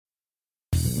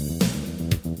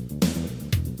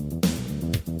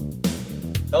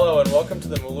Hello and welcome to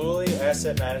the Mullooly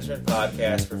Asset Management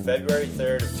Podcast for February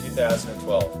 3rd of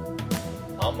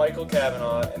 2012. I'm Michael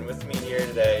Cavanaugh, and with me here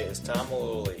today is Tom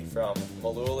Mullooly from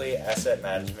Mullooly Asset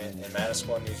Management in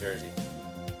Manasquan, New Jersey.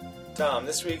 Tom,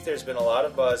 this week there's been a lot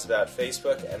of buzz about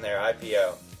Facebook and their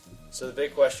IPO. So the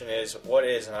big question is, what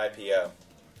is an IPO?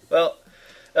 Well,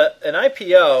 an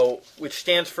IPO, which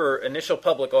stands for Initial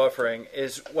Public Offering,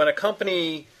 is when a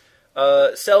company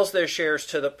sells their shares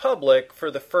to the public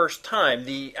for the first time.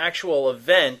 The actual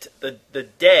event, the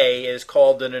day, is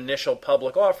called an Initial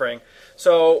Public Offering.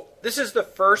 So this is the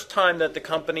first time that the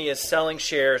company is selling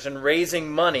shares and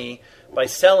raising money by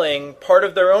selling part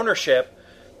of their ownership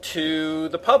to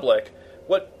the public.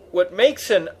 What makes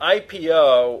an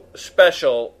IPO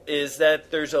special is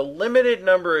that there's a limited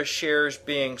number of shares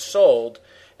being sold,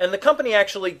 and the company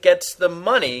actually gets the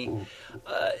money.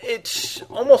 It's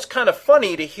almost kind of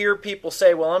funny to hear people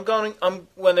say, "Well,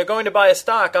 when they're going to buy a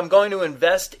stock, I'm going to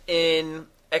invest in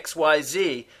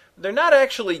XYZ." They're not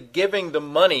actually giving the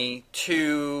money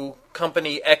to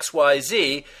company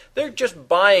XYZ. They're just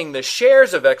buying the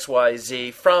shares of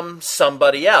XYZ from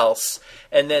somebody else,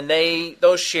 and then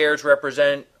those shares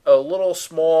represent a little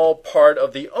small part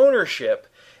of the ownership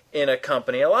in a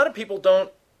company. A lot of people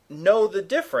don't know the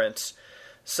difference.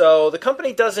 So the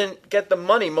company doesn't get the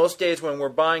money most days when we're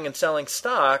buying and selling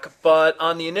stock, but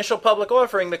on the initial public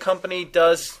offering, the company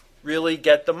does really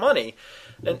get the money.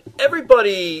 And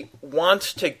everybody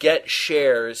wants to get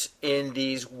shares in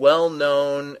these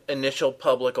well-known initial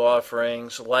public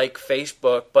offerings like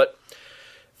Facebook, but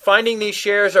finding these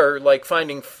shares are like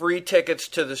finding free tickets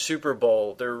to the Super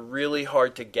Bowl. They're really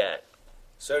hard to get.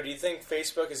 So do you think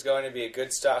Facebook is going to be a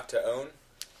good stock to own?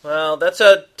 Well, that's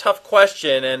a tough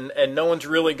question, and no one's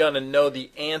really going to know the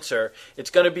answer.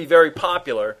 It's going to be very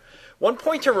popular. One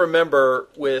point to remember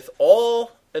with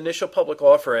all initial public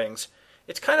offerings,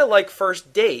 it's kind of like a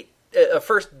first date.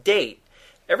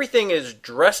 Everything is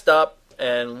dressed up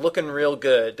and looking real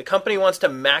good. The company wants to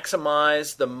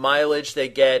maximize the mileage they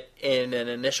get in an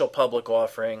initial public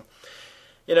offering.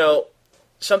 You know,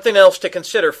 something else to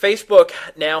consider, Facebook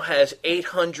now has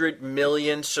 800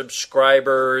 million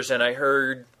subscribers, and I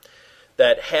heard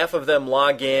that half of them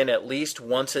log in at least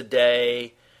once a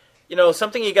day. You know,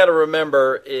 something you got to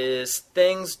remember is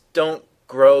things don't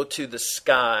grow to the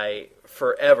sky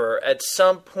forever. At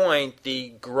some point, the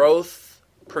growth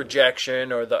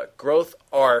projection or the growth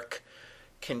arc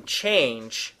can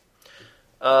change.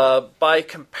 By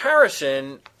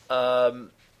comparison,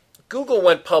 Google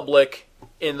went public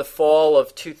in the fall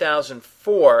of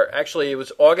 2004. Actually, it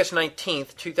was August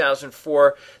 19th,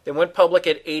 2004. They went public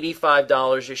at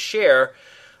 $85 a share.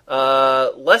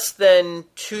 Less than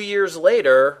 2 years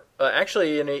later,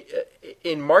 actually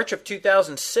in March of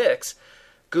 2006,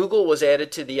 Google was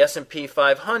added to the S&P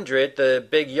 500, the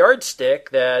big yardstick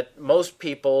that most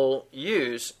people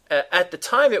use. At the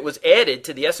time it was added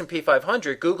to the S&P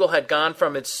 500, Google had gone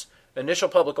from its initial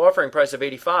public offering price of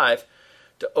 85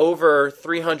 to over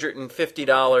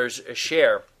 $350 a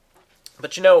share.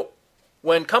 But you know,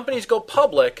 when companies go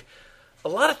public, a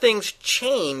lot of things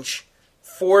change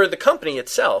for the company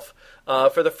itself.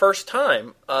 For the first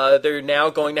time, they're now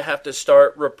going to have to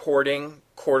start reporting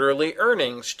quarterly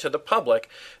earnings to the public.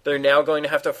 They're now going to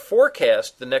have to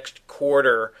forecast the next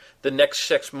quarter, the next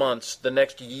 6 months, the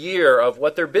next year of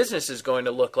what their business is going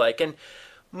to look like. And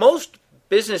most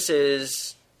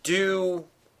businesses do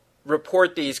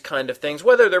report these kind of things,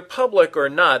 whether they're public or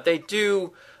not. They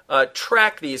do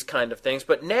track these kind of things,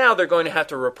 but now they're going to have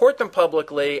to report them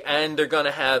publicly, and they're going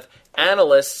to have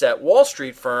analysts at Wall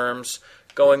Street firms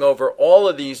going over all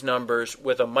of these numbers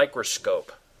with a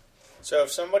microscope. So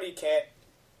if somebody can't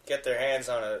get their hands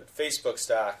on a Facebook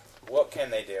stock, what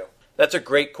can they do? That's a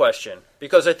great question,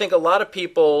 because I think a lot of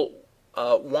people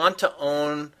want to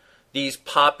own these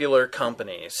popular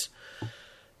companies.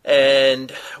 And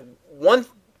one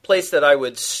place that I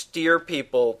would steer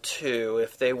people to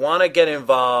if they want to get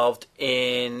involved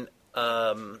in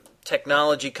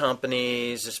technology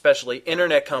companies, especially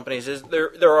internet companies, is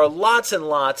there are lots and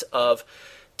lots of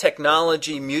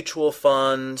technology mutual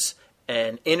funds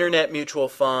and internet mutual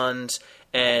funds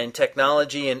and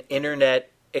technology and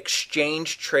internet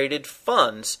exchange traded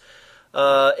funds.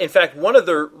 In fact, one of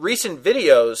the recent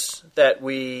videos that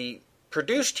we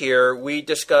produced here, we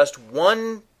discussed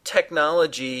one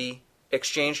technology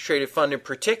exchange traded fund in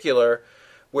particular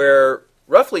where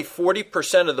roughly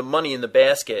 40% of the money in the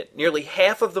basket, nearly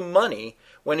half of the money,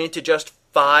 went into just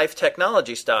 5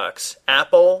 technology stocks: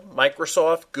 Apple,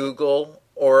 Microsoft, Google,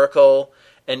 Oracle,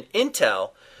 and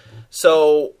Intel.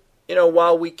 So, you know,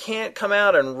 while we can't come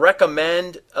out and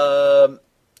recommend a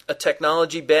a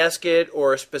technology basket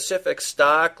or a specific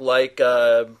stock like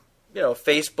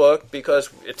Facebook, because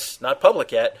it's not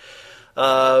public yet,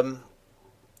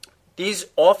 these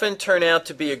often turn out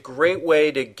to be a great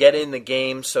way to get in the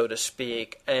game, so to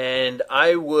speak. And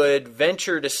I would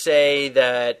venture to say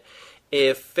that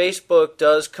if Facebook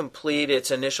does complete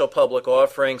its initial public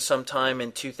offering sometime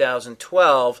in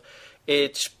 2012,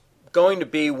 it's going to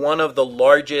be one of the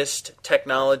largest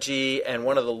technology and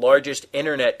one of the largest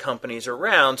internet companies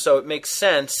around. So it makes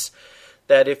sense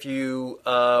that if you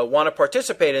want to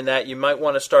participate in that, you might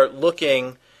want to start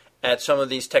looking at some of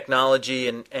these technology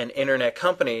and internet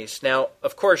companies. Now,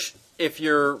 of course, if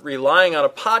you're relying on a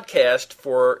podcast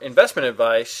for investment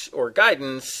advice or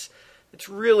guidance, it's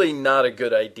really not a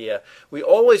good idea. We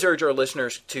always urge our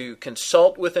listeners to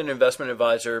consult with an investment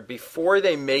advisor before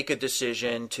they make a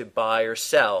decision to buy or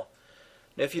sell.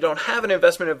 Now, if you don't have an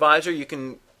investment advisor, you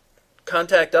can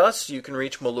contact us. You can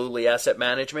reach Mullooly Asset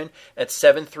Management at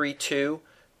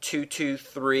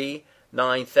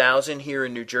 732-223-9000 here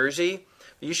in New Jersey.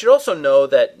 You should also know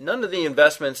that none of the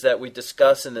investments that we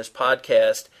discuss in this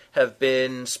podcast have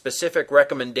been specific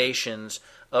recommendations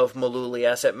of Mullooly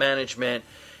Asset Management.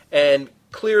 And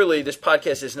clearly, this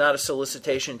podcast is not a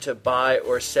solicitation to buy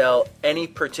or sell any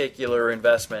particular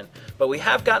investment. But we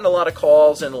have gotten a lot of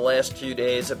calls in the last few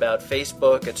days about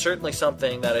Facebook. It's certainly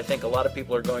something that I think a lot of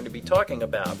people are going to be talking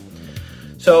about.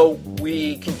 So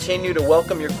we continue to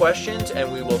welcome your questions,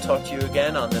 and we will talk to you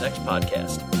again on the next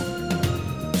podcast.